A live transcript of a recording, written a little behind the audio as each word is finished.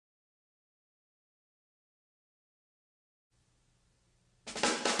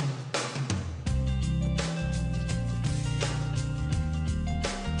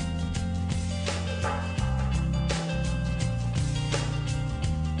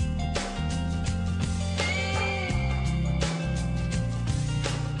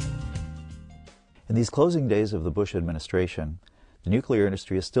In these closing days of the Bush administration, the nuclear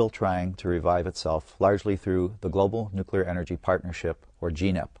industry is still trying to revive itself, largely through the Global Nuclear Energy Partnership, or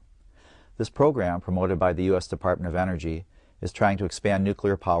GNEP. This program, promoted by the U.S. Department of Energy, is trying to expand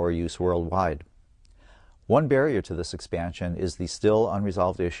nuclear power use worldwide. One barrier to this expansion is the still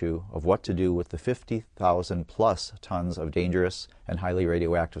unresolved issue of what to do with the 50,000 plus tons of dangerous and highly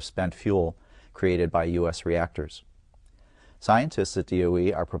radioactive spent fuel created by U.S. reactors. Scientists at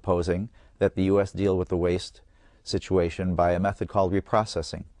DOE are proposing that the U.S. deal with the waste situation by a method called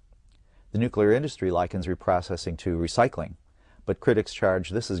reprocessing. The nuclear industry likens reprocessing to recycling, but critics charge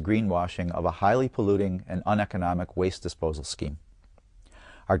this as greenwashing of a highly polluting and uneconomic waste disposal scheme.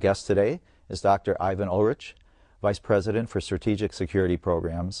 Our guest today is Dr. Ivan Oelrich, Vice President for Strategic Security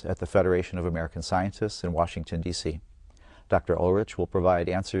Programs at the Federation of American Scientists in Washington, D.C. Dr. Oelrich will provide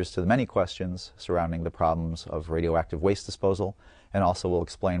answers to the many questions surrounding the problems of radioactive waste disposal, and also will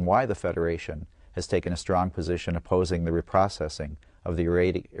explain why the Federation has taken a strong position opposing the reprocessing of the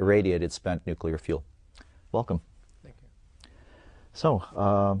irradiated spent nuclear fuel. Welcome. Thank you. So,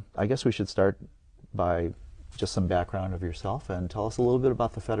 I guess we should start by just some background of yourself and tell us a little bit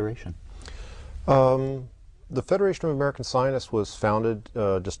about the Federation. The Federation of American Scientists was founded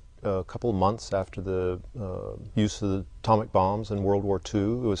just a couple of months after the use of the atomic bombs in World War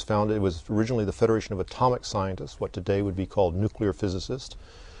II. It was originally the Federation of Atomic Scientists, what today would be called nuclear physicists,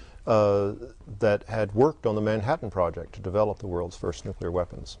 that had worked on the Manhattan Project to develop the world's first nuclear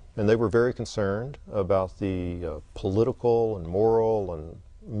weapons. And they were very concerned about the political and moral and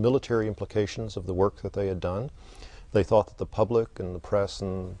military implications of the work that they had done. They thought that the public and the press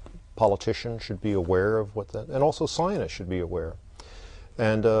and politicians should be aware of what that, and also scientists should be aware.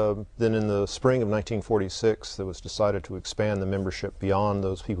 And then in the spring of 1946, it was decided to expand the membership beyond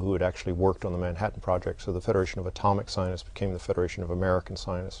those people who had actually worked on the Manhattan Project. So the Federation of Atomic Scientists became the Federation of American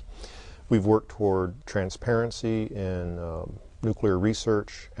Scientists. We've worked toward transparency in nuclear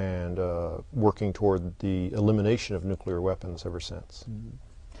research and working toward the elimination of nuclear weapons ever since. Mm-hmm.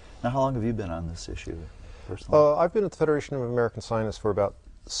 Now, how long have you been on this issue personally? I've been at the Federation of American Scientists for about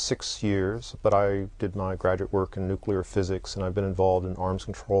 6 years, but I did my graduate work in nuclear physics, and I've been involved in arms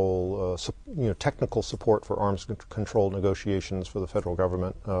control, technical support for arms control negotiations for the federal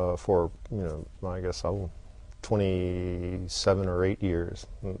government for, I guess 27 or 8 years.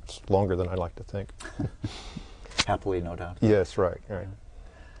 It's longer than I like to think. Happily, no doubt. Yes, right. Yeah.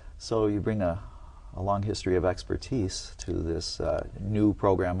 So you bring a long history of expertise to this new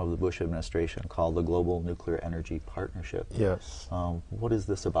program of the Bush administration called the Global Nuclear Energy Partnership. Yes. What is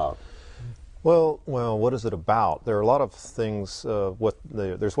this about? Well, what is it about? There are a lot of things.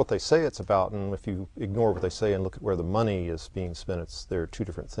 There's what they say it's about, and if you ignore what they say and look at where the money is being spent, there are two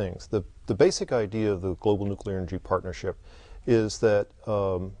different things. The basic idea of the Global Nuclear Energy Partnership is that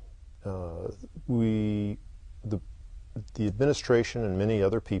the administration and many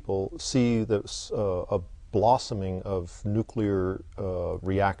other people see this, a blossoming of nuclear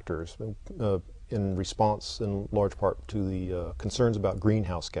reactors in response in large part to the concerns about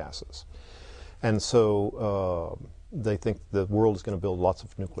greenhouse gases. And so they think the world is going to build lots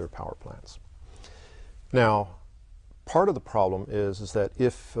of nuclear power plants. Now, part of the problem is that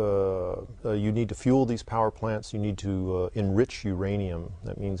if you need to fuel these power plants, you need to enrich uranium.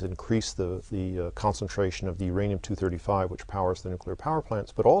 That means increase the concentration of the uranium-235, which powers the nuclear power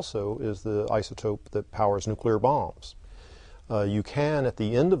plants, but also is the isotope that powers nuclear bombs. You can, at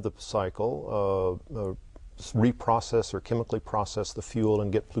the end of the cycle, reprocess or chemically process the fuel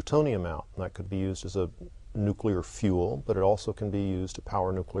and get plutonium out. And that could be used as a nuclear fuel, but it also can be used to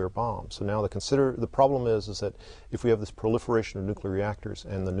power nuclear bombs. So now the problem is that if we have this proliferation of nuclear reactors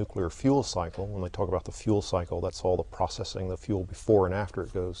and the nuclear fuel cycle, when they talk about the fuel cycle, that's all the processing the fuel before and after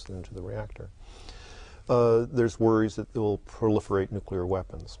it goes into the reactor. There's worries that it will proliferate nuclear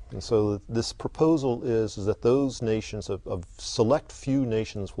weapons. And so this proposal is that those nations, of select few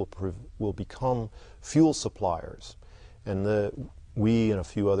nations, will become fuel suppliers. And we and a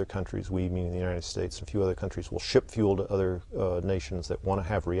few other countries, we meaning the United States and a few other countries, will ship fuel to other nations that want to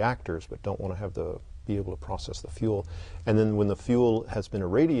have reactors but don't want to have be able to process the fuel. And then when the fuel has been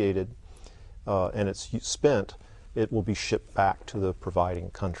irradiated and it's spent, it will be shipped back to the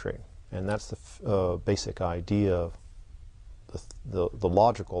providing country. And that's the basic idea, the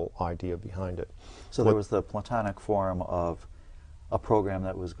logical idea behind it. So there was the platonic form of a program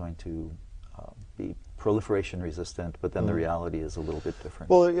that was going to be proliferation resistant, but then the reality is a little bit different.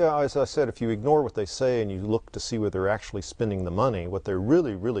 Well, yeah, as I said, if you ignore what they say and you look to see where they're actually spending the money, what they're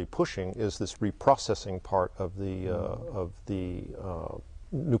really pushing is this reprocessing part of the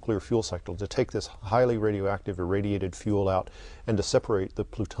nuclear fuel cycle, to take this highly radioactive irradiated fuel out and to separate the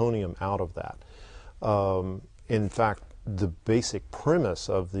plutonium out of that. In fact, the basic premise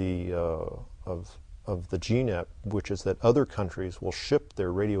of the GNEP, which is that other countries will ship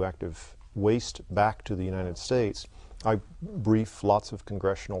their radioactive waste back to the United States. I brief lots of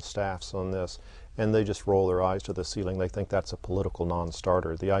congressional staffs on this, and they just roll their eyes to the ceiling. They think that's a political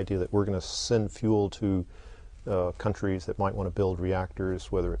non-starter. The idea that we're going to send fuel to countries that might want to build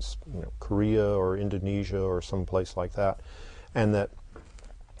reactors, whether it's Korea or Indonesia or some place like that, and that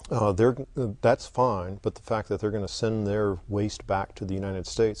that's fine, but the fact that they're going to send their waste back to the United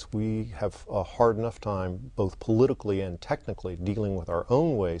States, we have a hard enough time, both politically and technically, dealing with our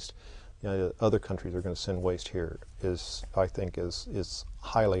own waste. Other countries are going to send waste here I think, is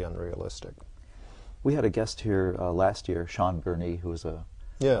highly unrealistic. We had a guest here last year, Sean Burney, who was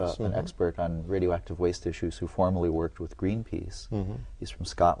an expert on radioactive waste issues, who formerly worked with Greenpeace. He's from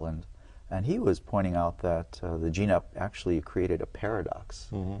Scotland. And he was pointing out that the GNEP actually created a paradox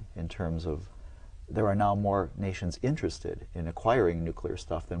in terms of there are now more nations interested in acquiring nuclear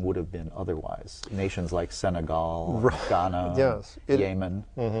stuff than would have been otherwise. Nations like Senegal, Ghana, Yemen.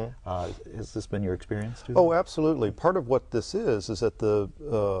 Has this been your experience too? Oh, absolutely. Part of what this is that the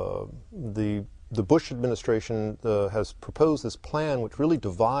Bush administration has proposed this plan which really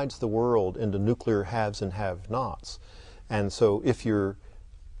divides the world into nuclear haves and have-nots. And so if you're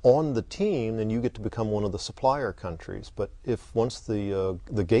on the team, then you get to become one of the supplier countries. But if once the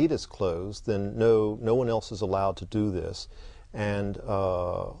gate is closed, then no one else is allowed to do this, and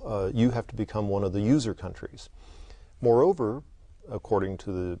you have to become one of the user countries. Moreover, according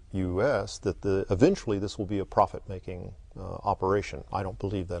to the U.S., that eventually this will be a profit-making operation. I don't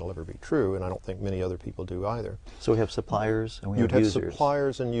believe that'll ever be true, and I don't think many other people do either. So we have suppliers and we have users. You'd have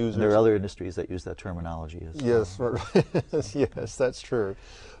suppliers and users. And there are other industries that use that terminology as well. Yes, yes, that's true.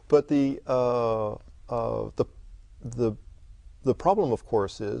 But the problem, of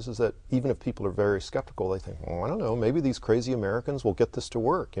course, is that even if people are very skeptical, they think, well, I don't know, maybe these crazy Americans will get this to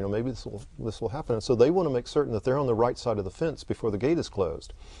work. Maybe this will happen. And so they want to make certain that they're on the right side of the fence before the gate is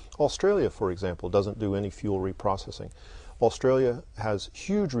closed. Australia, for example, doesn't do any fuel reprocessing. Australia has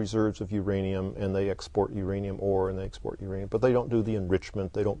huge reserves of uranium, and they export uranium ore and they export uranium, but they don't do the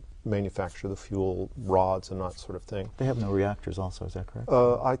enrichment. They don't manufacture the fuel rods and that sort of thing. They have no reactors also, is that correct?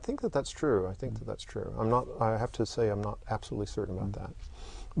 I think that's true. I think that's true. I have to say I'm not absolutely certain about that.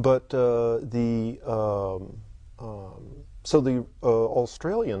 But so the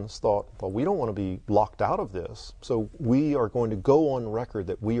Australians thought, well, we don't want to be locked out of this, so we are going to go on record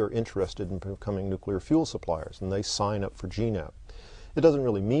that we are interested in becoming nuclear fuel suppliers, and they sign up for GNEP. It doesn't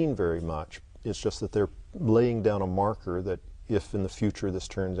really mean very much. It's just that they're laying down a marker that if in the future this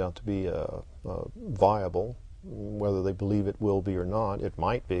turns out to be viable, whether they believe it will be or not, it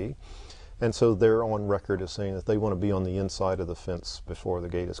might be. And so they're on record as saying that they want to be on the inside of the fence before the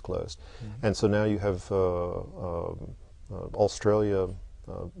gate is closed. And so now you have Australia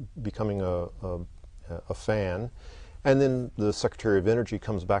becoming a fan, and then the Secretary of Energy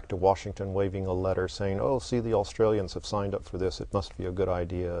comes back to Washington waving a letter saying, oh, see, the Australians have signed up for this, it must be a good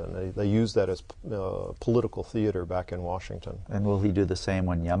idea, and they use that as political theater back in Washington. And will he do the same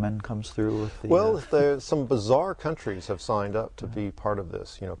when Yemen comes through with the... Well, some bizarre countries have signed up to be part of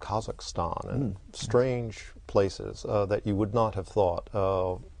this, Kazakhstan and strange places that you would not have thought.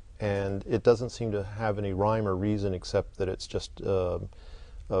 And it doesn't seem to have any rhyme or reason except that it's just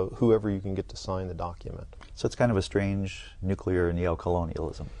whoever you can get to sign the document. So it's kind of a strange nuclear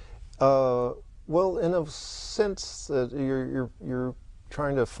neo-colonialism. Well, in a sense, you're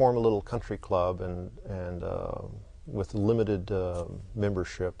trying to form a little country club and with limited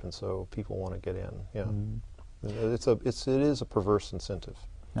membership, and so people want to get in. Yeah, it is a perverse incentive.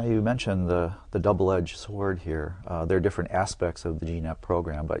 Now you mentioned the double-edged sword here. There are different aspects of the GNEP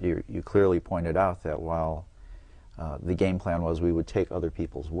program, but you clearly pointed out that while the game plan was we would take other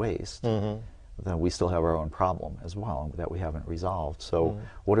people's waste, then we still have our own problem as well that we haven't resolved. So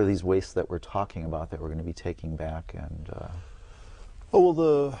what are these wastes that we're talking about that we're going to be taking back? And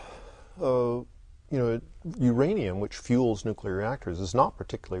uranium, which fuels nuclear reactors, is not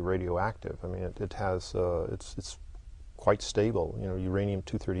particularly radioactive. I mean, it has it's quite stable.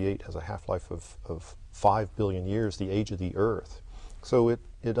 Uranium-238 has a half-life of 5 billion years, the age of the Earth. So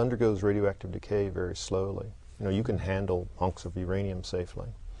it undergoes radioactive decay very slowly. You can handle hunks of uranium safely.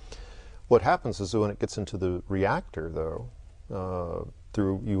 What happens is that when it gets into the reactor, though,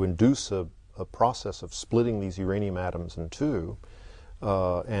 you induce a process of splitting these uranium atoms in two,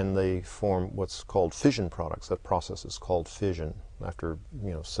 and they form what's called fission products. That process is called fission. After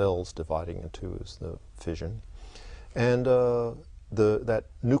cells dividing in two is the fission. And that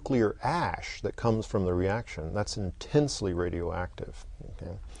nuclear ash that comes from the reaction, that's intensely radioactive.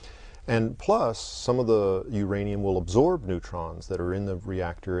 Okay? And plus, some of the uranium will absorb neutrons that are in the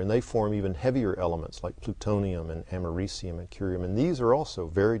reactor, and they form even heavier elements like plutonium and americium and curium, and these are also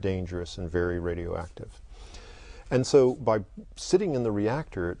very dangerous and very radioactive. And so by sitting in the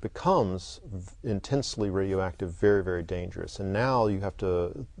reactor, it becomes intensely radioactive, very, very dangerous. And now you have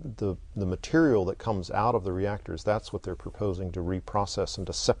to, the material that comes out of the reactors, that's what they're proposing to reprocess and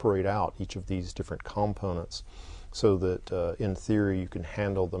to separate out each of these different components so that in theory you can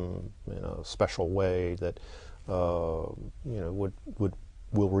handle them in a special way that will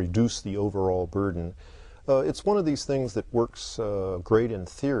reduce the overall burden. It's one of these things that works great in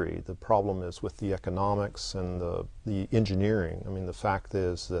theory. The problem is with the economics and the engineering. I mean, the fact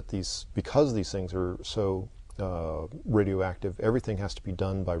is that because these things are so radioactive, everything has to be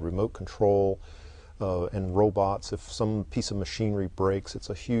done by remote control and robots. If some piece of machinery breaks, it's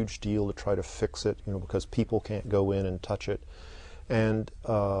a huge deal to try to fix it, because people can't go in and touch it. And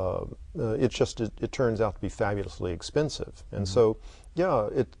it turns out to be fabulously expensive. And so, yeah,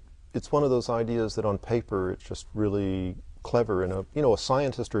 it's one of those ideas that on paper it's just really clever, and a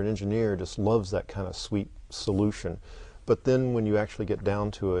scientist or an engineer just loves that kind of sweet solution. But then when you actually get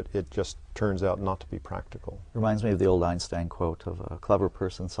down to it, it just turns out not to be practical. Reminds me of the old Einstein quote of a clever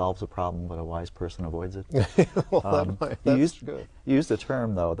person solves a problem, but a wise person avoids it. Well, that's good. You used a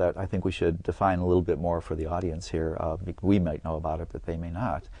term, though, that I think we should define a little bit more for the audience here. We might know about it, but they may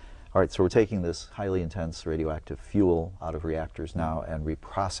not. All right, so we're taking this highly intense radioactive fuel out of reactors now and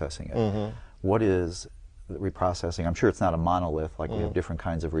reprocessing it. Mm-hmm. What is reprocessing? I'm sure it's not a monolith, like we have different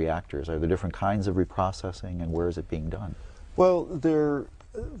kinds of reactors. Are there different kinds of reprocessing, and where is it being done? Well,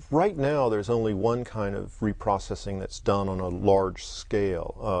 right now there's only one kind of reprocessing that's done on a large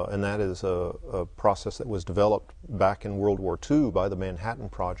scale, and that is a process that was developed back in World War II by the Manhattan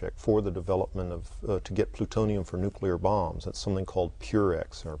Project for the development of to get plutonium for nuclear bombs. That's something called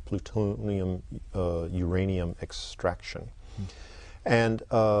Purex, or plutonium uranium extraction. And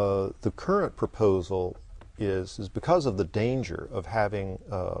the current proposal is because of the danger of having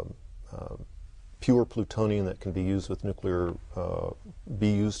pure plutonium that can be used with be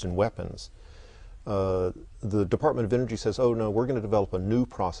used in weapons. The Department of Energy says, oh no, we're going to develop a new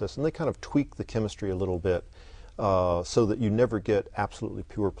process, and they kind of tweak the chemistry a little bit so that you never get absolutely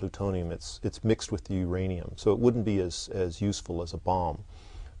pure plutonium. It's mixed with the uranium, so it wouldn't be as useful as a bomb.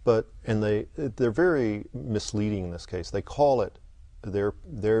 And they're very misleading in this case. They call it,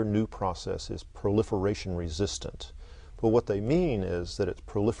 their new process is proliferation resistant. But what they mean is that it's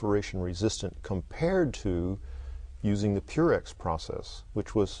proliferation resistant compared to using the Purex process,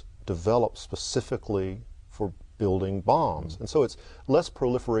 which was developed specifically for building bombs. And so it's less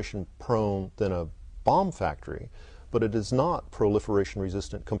proliferation prone than a bomb factory, but it is not proliferation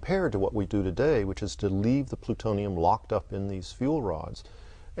resistant compared to what we do today, which is to leave the plutonium locked up in these fuel rods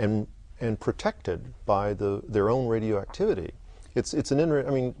and protected by their own radioactivity.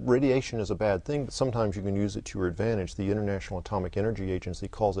 Radiation is a bad thing, but sometimes you can use it to your advantage. The International Atomic Energy Agency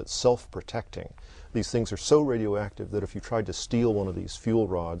calls it self-protecting. These things are so radioactive that if you tried to steal one of these fuel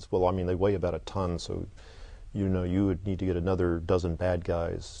rods, they weigh about a ton, so you would need to get another dozen bad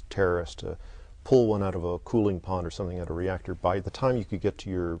guys, terrorists, to pull one out of a cooling pond or something at a reactor. By the time you could get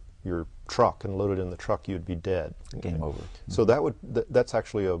to your truck and load it in the truck, you'd be dead. Game over. So that's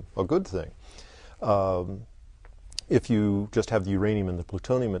actually a good thing. If you just have the uranium and the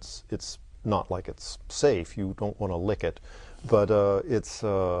plutonium, it's not like it's safe. You don't want to lick it, but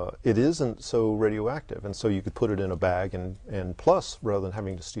it isn't so radioactive, and so you could put it in a bag, and plus, rather than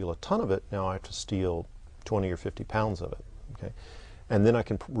having to steal a ton of it, now I have to steal 20 or 50 pounds of it. Okay, and then I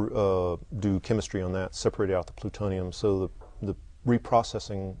can do chemistry on that, separate out the plutonium. So the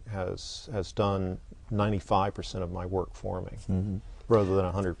reprocessing has done 95% of my work for me, rather than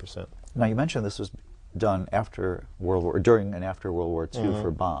 100%. Now you mentioned this was done during and after World War II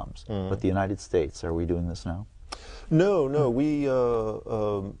for bombs. But the United States, are we doing this now? No. We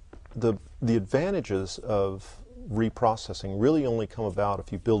the advantages of reprocessing really only come about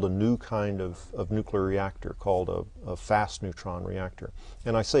if you build a new kind of nuclear reactor called a fast neutron reactor.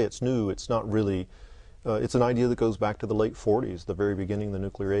 And I say it's new. It's not really. It's an idea that goes back to the late 40s, the very beginning of the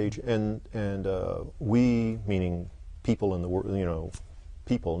nuclear age, and we, meaning people in the world,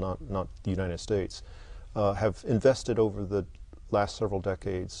 people, not the United States, have invested over the last several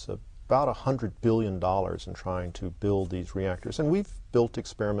decades about $100 billion in trying to build these reactors. And we've built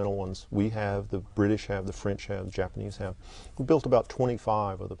experimental ones. We have, the British have, the French have, the Japanese have. We've built about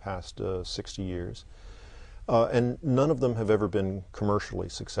 25 over the past 60 years. And none of them have ever been commercially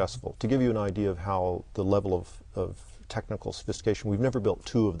successful. To give you an idea of how the level of technical sophistication. We've never built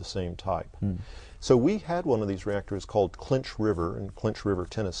two of the same type. So we had one of these reactors called Clinch River in Clinch River,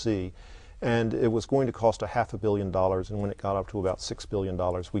 Tennessee, and it was going to cost $500 million, and when it got up to about $6 billion,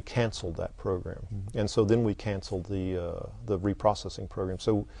 we canceled that program. And so then we canceled the reprocessing program.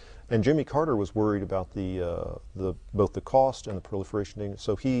 So, and Jimmy Carter was worried about both the cost and the proliferation danger,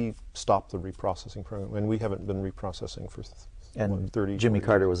 so he stopped the reprocessing program, and we haven't been reprocessing for 30 Jimmy years.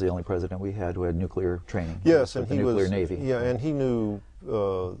 Carter was the only president we had who had nuclear training. Yes, and the he nuclear was, Navy. Yeah, and he knew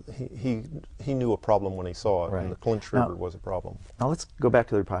he knew a problem when he saw it, Right. and the Clinch River was a problem. Now let's go back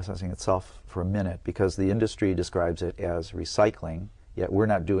to the reprocessing itself for a minute, because the industry describes it as recycling, yet we're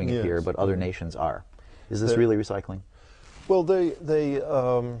not doing it here, but other nations are. Is this really recycling? Well,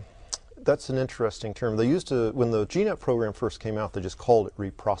 that's an interesting term. They used to, when the GNEP program first came out, they just called it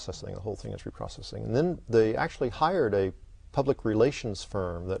reprocessing. The whole thing is reprocessing. And then they actually hired a public relations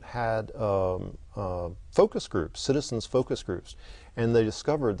firm that had focus groups, citizens focus groups, and they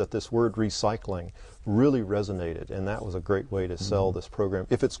discovered that this word recycling really resonated, and that was a great way to sell this program.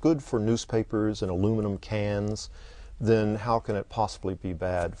 If it's good for newspapers and aluminum cans, then how can it possibly be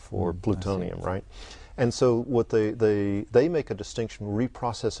bad for plutonium, right? And so what they make a distinction.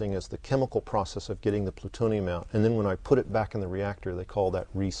 Reprocessing is the chemical process of getting the plutonium out, and then when I put it back in the reactor, they call that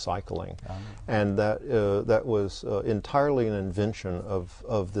recycling. And that was entirely an invention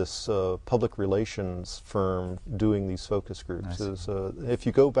of this public relations firm doing these focus groups. If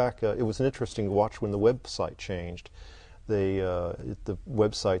you go back, it was interesting to watch when the website changed. The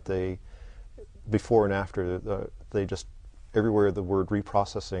website, before and after, they just, everywhere the word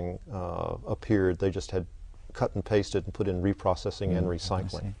reprocessing appeared, they just had cut and pasted and put in reprocessing and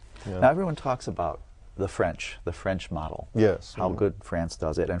recycling. Now everyone talks about the French model. Yes. How good France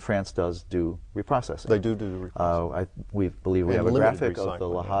does it, and France does do reprocessing. They do reprocessing. We believe we And have a graphic limited of the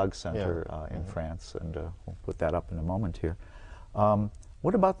La recycling, Hague Center in France, and we'll put that up in a moment here.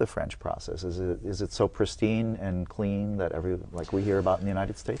 What about the French process? Is it so pristine and clean that like we hear about in the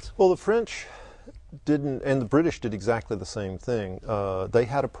United States? Well, the French didn't, and the British did exactly the same thing. They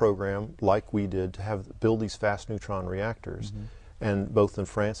had a program, like we did, to build these fast neutron reactors. And both in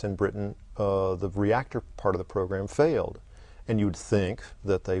France and Britain, the reactor part of the program failed. And you would think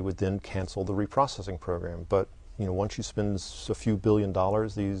that they would then cancel the reprocessing program. But once you spend a few $billion,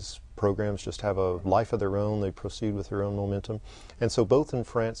 these programs just have a life of their own. They proceed with their own momentum. And so both in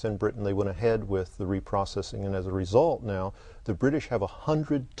France and Britain, they went ahead with the reprocessing. And as a result now, the British have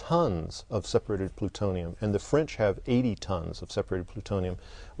 100 tons of separated plutonium, and the French have 80 tons of separated plutonium,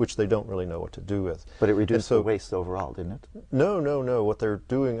 which they don't really know what to do with. But it reduced the waste overall, didn't it? No. What they're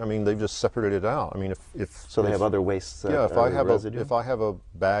doing, I mean, they've just separated it out. I mean, so they have other wastes. Yeah, if I have a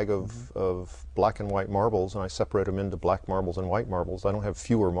bag of black and white marbles and I separate them into black marbles and white marbles, I don't have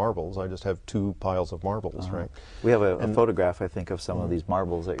fewer marbles. I just have two piles of marbles, right? We have a photograph, I think, of some of these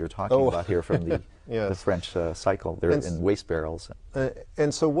marbles that you're talking about here from the the French cycle. They're in waste barrels.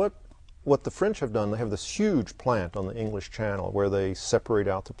 And so what the French have done, they have this huge plant on the English Channel where they separate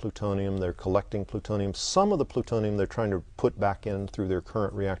out the plutonium. They're collecting plutonium. Some of the plutonium they're trying to put back in through their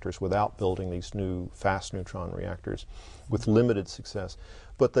current reactors without building these new fast neutron reactors, with limited success.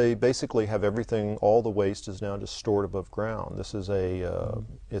 But they basically have everything, all the waste is now just stored above ground. This is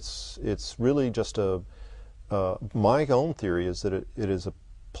it's really just my own theory is that it is a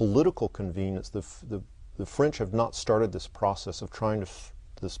political convenience. The French have not started this process of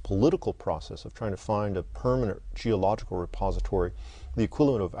this political process of trying to find a permanent geological repository, the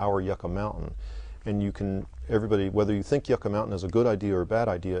equivalent of our Yucca Mountain. And everybody, whether you think Yucca Mountain is a good idea or a bad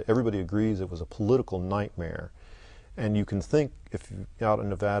idea, everybody agrees it was a political nightmare. And you can think, if you're out in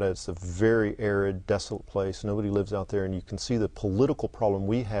Nevada, it's a very arid, desolate place. Nobody lives out there, and you can see the political problem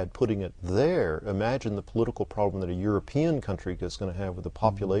we had putting it there. Imagine the political problem that a European country is going to have with the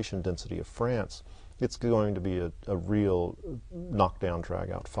population density of France. It's going to be a real knockdown,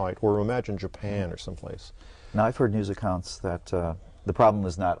 drag-out fight. Or imagine Japan or someplace. Now, I've heard news accounts that the problem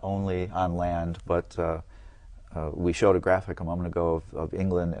is not only on land, but we showed a graphic a moment ago of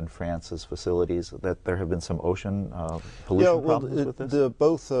England and France's facilities, that there have been some ocean pollution problems with this?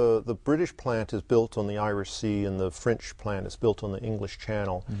 Both the British plant is built on the Irish Sea and the French plant is built on the English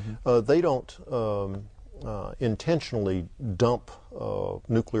Channel. They don't intentionally dump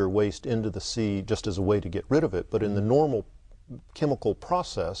nuclear waste into the sea just as a way to get rid of it, but in the normal chemical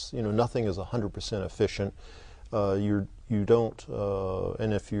process, nothing is 100% efficient. You don't,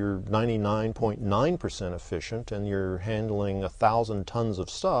 and if you're 99.9% efficient and you're handling 1,000 tons of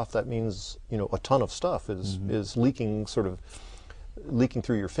stuff, that means a ton of stuff is leaking through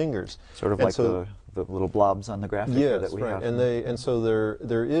your fingers. Sort of like the little blobs on the graphic that we have. And so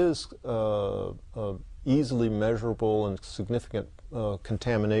there is easily measurable and significant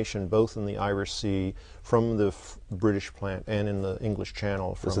contamination both in the Irish Sea from the British plant and in the English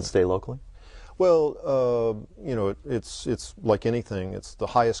Channel. Does it stay locally? Well, you know, it's like anything. It's the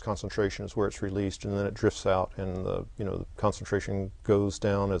highest concentration is where it's released, and then it drifts out, and the concentration goes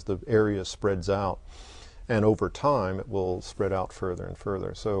down as the area spreads out, and over time it will spread out further and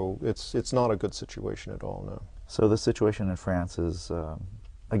further. So it's not a good situation at all, no. So the situation in France is,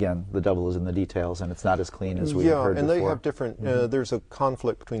 again, the devil is in the details, and it's not as clean as we heard before. Yeah, and they have different. There's a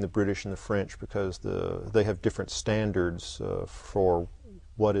conflict between the British and the French because they have different standards for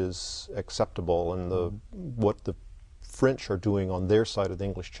what is acceptable, and what the French are doing on their side of the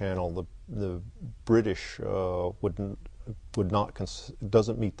English Channel, the British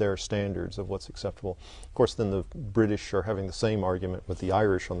doesn't meet their standards of what's acceptable. Of course, then the British are having the same argument with the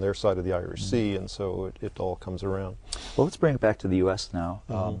Irish on their side of the Irish Sea, and so it all comes around. Well, let's bring it back to the U.S. now,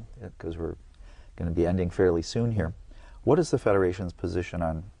 because we're going to be ending fairly soon here. What is the Federation's position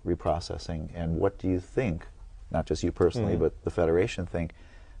on reprocessing, and what do you think, not just you personally, but the Federation think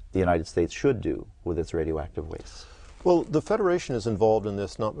the United States should do with its radioactive waste? Well, the Federation is involved in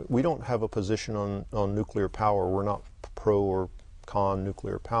this. We don't have a position on nuclear power. We're not pro or con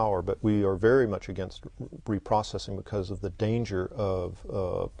nuclear power, but we are very much against reprocessing because of the danger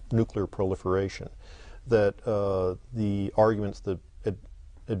of nuclear proliferation. That the arguments the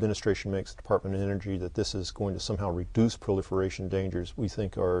administration makes, the Department of Energy, that this is going to somehow reduce proliferation dangers, we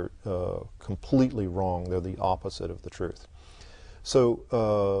think are completely wrong. They're the opposite of the truth.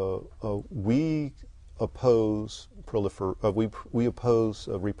 So we oppose reprocessing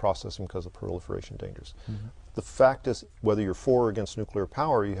because of proliferation dangers. The fact is, whether you're for or against nuclear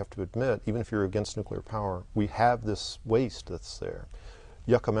power, you have to admit, even if you're against nuclear power, we have this waste that's there.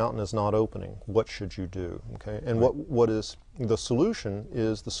 Yucca Mountain is not opening. What should you do? Okay, and what is the solution?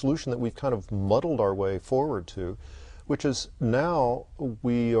 Is the solution that we've kind of muddled our way forward to, which is now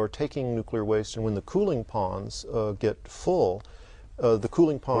we are taking nuclear waste, and when the cooling ponds get full, the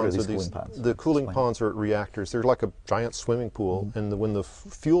cooling ponds are these ponds? The cooling ponds are reactors. They're like a giant swimming pool, and when the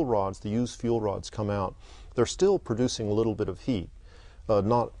fuel rods, the used fuel rods, come out, they're still producing a little bit of heat.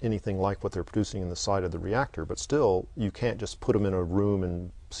 Not anything like what they're producing in the side of the reactor, but still, you can't just put them in a room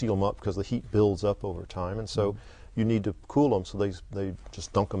and seal them up because the heat builds up over time, and so you need to cool them. So they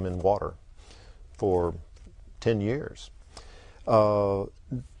just dunk them in water for 10 years.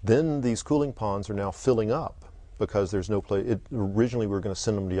 Then these cooling ponds are now filling up, because there's no place. Originally, we were going to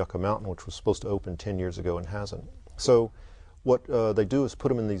send them to Yucca Mountain, which was supposed to open 10 years ago and hasn't. So what they do is put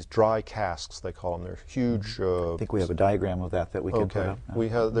them in these dry casks, they call them. They're huge. I think we have a diagram of that we can put up.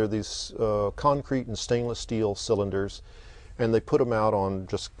 They're these concrete and stainless steel cylinders, and they put them out on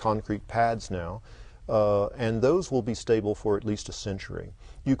just concrete pads now, and those will be stable for at least a century.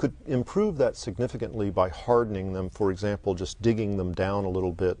 You could improve that significantly by hardening them, for example, just digging them down a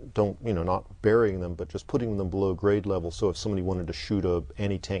little bit, not burying them, but just putting them below grade level, so if somebody wanted to shoot a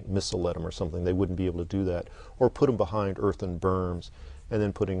anti-tank missile at them or something, they wouldn't be able to do that. Or put them behind earthen berms, and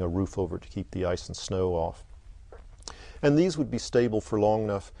then putting a roof over it to keep the ice and snow off. And these would be stable for long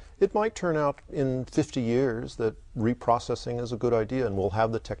enough. It might turn out in 50 years that reprocessing is a good idea, and we'll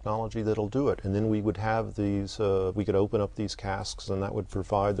have the technology that'll do it. And then we would have these, we could open up these casks, and that would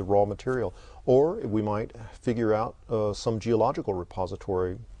provide the raw material. Or we might figure out some geological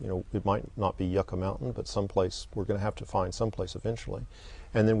repository. It might not be Yucca Mountain, but someplace, we're going to have to find someplace eventually.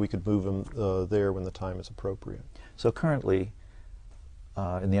 And then we could move them there when the time is appropriate. So currently,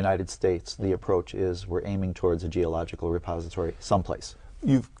 in the United States, the approach is we're aiming towards a geological repository someplace.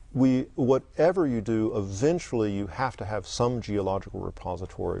 Whatever you do, eventually you have to have some geological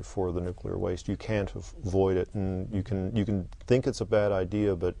repository for the nuclear waste. You can't avoid it, and you can think it's a bad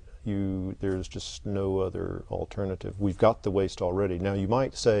idea, but there's just no other alternative. We've got the waste already. Now, you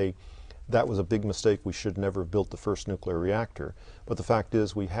might say that was a big mistake. We should never have built the first nuclear reactor. But the fact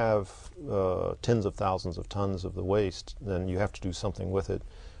is, we have tens of thousands of tons of the waste, and you have to do something with it.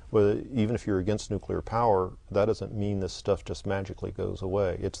 Even if you're against nuclear power, that doesn't mean this stuff just magically goes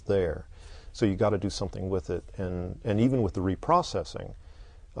away. It's there. So you got to do something with it. And even with the reprocessing,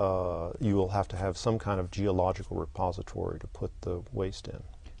 you will have to have some kind of geological repository to put the waste in.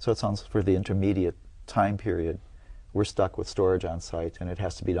 So it sounds for the intermediate time period, we're stuck with storage on site, and it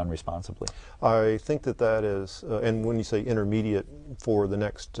has to be done responsibly. I think that is, and when you say intermediate, for the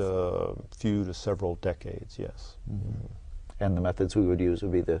next few to several decades, yes. And the methods we would use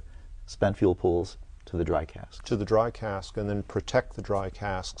would be the spent fuel pools to the dry cask. To the dry cask, and then protect the dry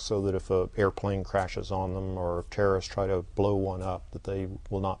cask so that if an airplane crashes on them or if terrorists try to blow one up, that they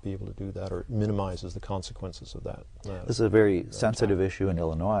will not be able to do that, or it minimizes the consequences of that. This is a very sensitive issue in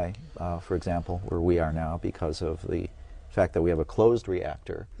Illinois, for example, where we are now, because of the fact that we have a closed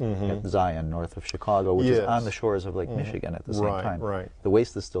reactor at Zion, north of Chicago, which is on the shores of Lake Michigan at the same time. Right. The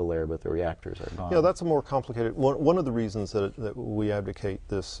waste is still there, but the reactors are gone. Yeah, that's a more complicated. One of the reasons that we advocate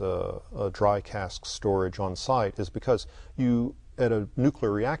this dry cask storage on site is because at a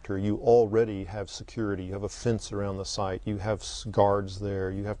nuclear reactor, you already have security. You have a fence around the site. You have guards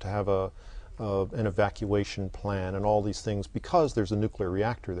there. You have to have an evacuation plan and all these things because there's a nuclear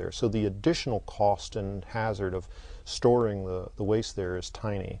reactor there. So the additional cost and hazard of storing the waste there is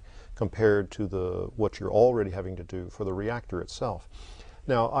tiny compared to what you're already having to do for the reactor itself.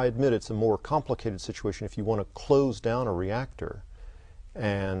 Now, I admit it's a more complicated situation if you want to close down a reactor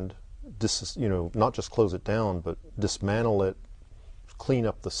and not just close it down, but dismantle it, clean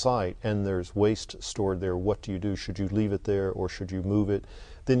up the site, and there's waste stored there. What do you do? Should you leave it there or should you move it?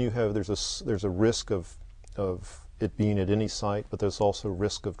 Then there's a risk of it being at any site, but there's also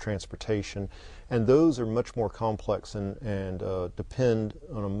risk of transportation, and those are much more complex and depend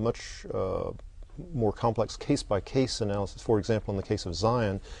on a much more complex case-by-case analysis. For example, in the case of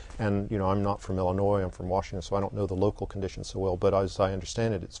Zion, and I'm not from Illinois, I'm from Washington, so I don't know the local conditions so well, but as I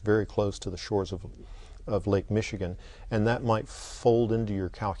understand it, it's very close to the shores of Lake Michigan, and that might fold into your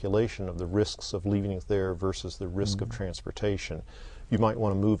calculation of the risks of leaving it there versus the risk of transportation. You might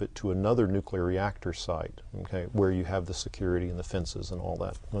want to move it to another nuclear reactor site, okay, where you have the security and the fences and all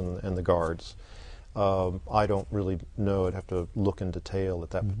that, and the guards. I don't really know. I'd have to look in detail at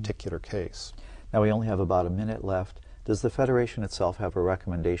that particular case. Now, we only have about a minute left. Does the Federation itself have a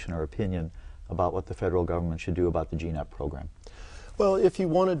recommendation or opinion about what the federal government should do about the GNEP program? Well, if you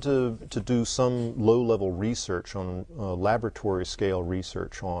wanted to do some low-level research on laboratory-scale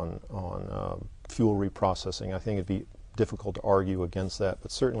research on fuel reprocessing, I think it'd be difficult to argue against that,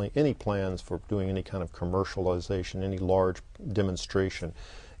 but certainly any plans for doing any kind of commercialization, any large demonstration,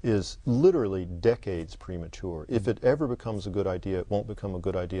 is literally decades premature. If it ever becomes a good idea, it won't become a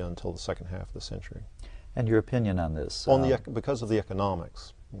good idea until the second half of the century. And your opinion on this? Because of the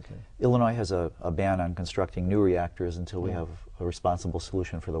economics. Okay. Illinois has a ban on constructing new reactors until we have a responsible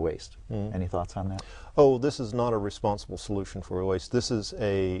solution for the waste. Any thoughts on that? Oh, this is not a responsible solution for waste. This is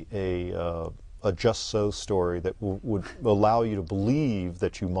a just so story that would allow you to believe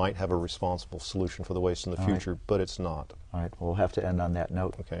that you might have a responsible solution for the waste in the future, but it's not. All right, well, we'll have to end on that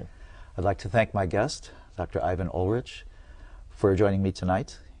note. Okay. I'd like to thank my guest, Dr. Ivan Oelrich, for joining me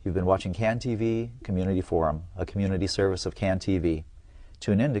tonight. You've been watching CAN TV Community Forum, a community service of CAN TV.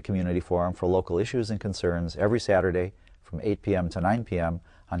 Tune in to Community Forum for local issues and concerns every Saturday from 8 p.m. to 9 p.m.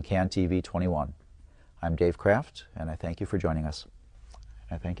 on CAN TV 21. I'm Dave Kraft, and I thank you for joining us.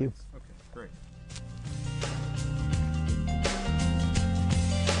 I thank you. Okay, great.